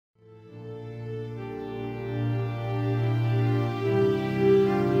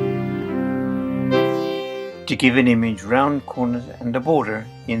to give an image round corners and a border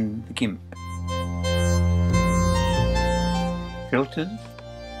in the GIMP. Filters,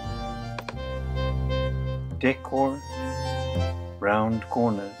 Decor, Round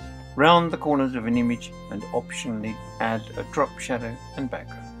Corners. Round the corners of an image and optionally add a drop shadow and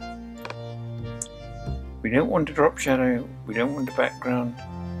background. We don't want a drop shadow, we don't want a background.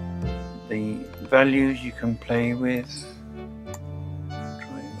 The values you can play with.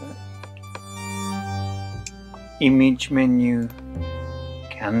 Try that. Image menu,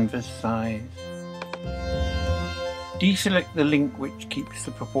 canvas size. Deselect the link which keeps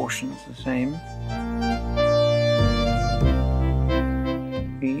the proportions the same.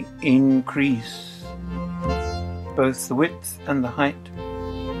 We increase both the width and the height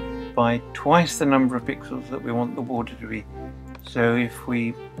by twice the number of pixels that we want the border to be. So if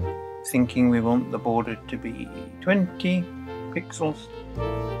we thinking we want the border to be 20 pixels,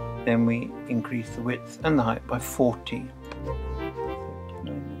 then we increase the width and the height by 40.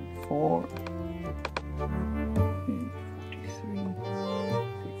 4, 43,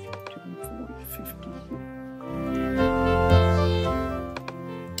 52, 40, 50.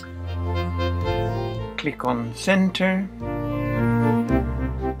 Click on center,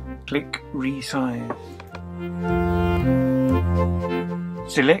 click resize.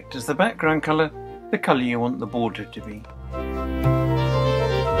 Select as the background color the color you want the border to be.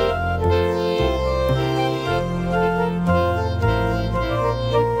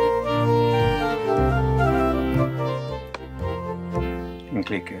 And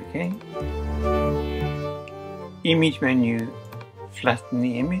click OK. Image menu, flatten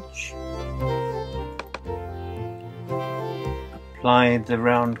the image. Apply the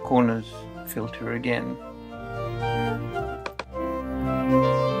round corners filter again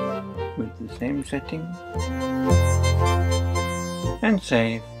with the same setting and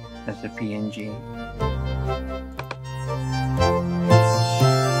save as a PNG.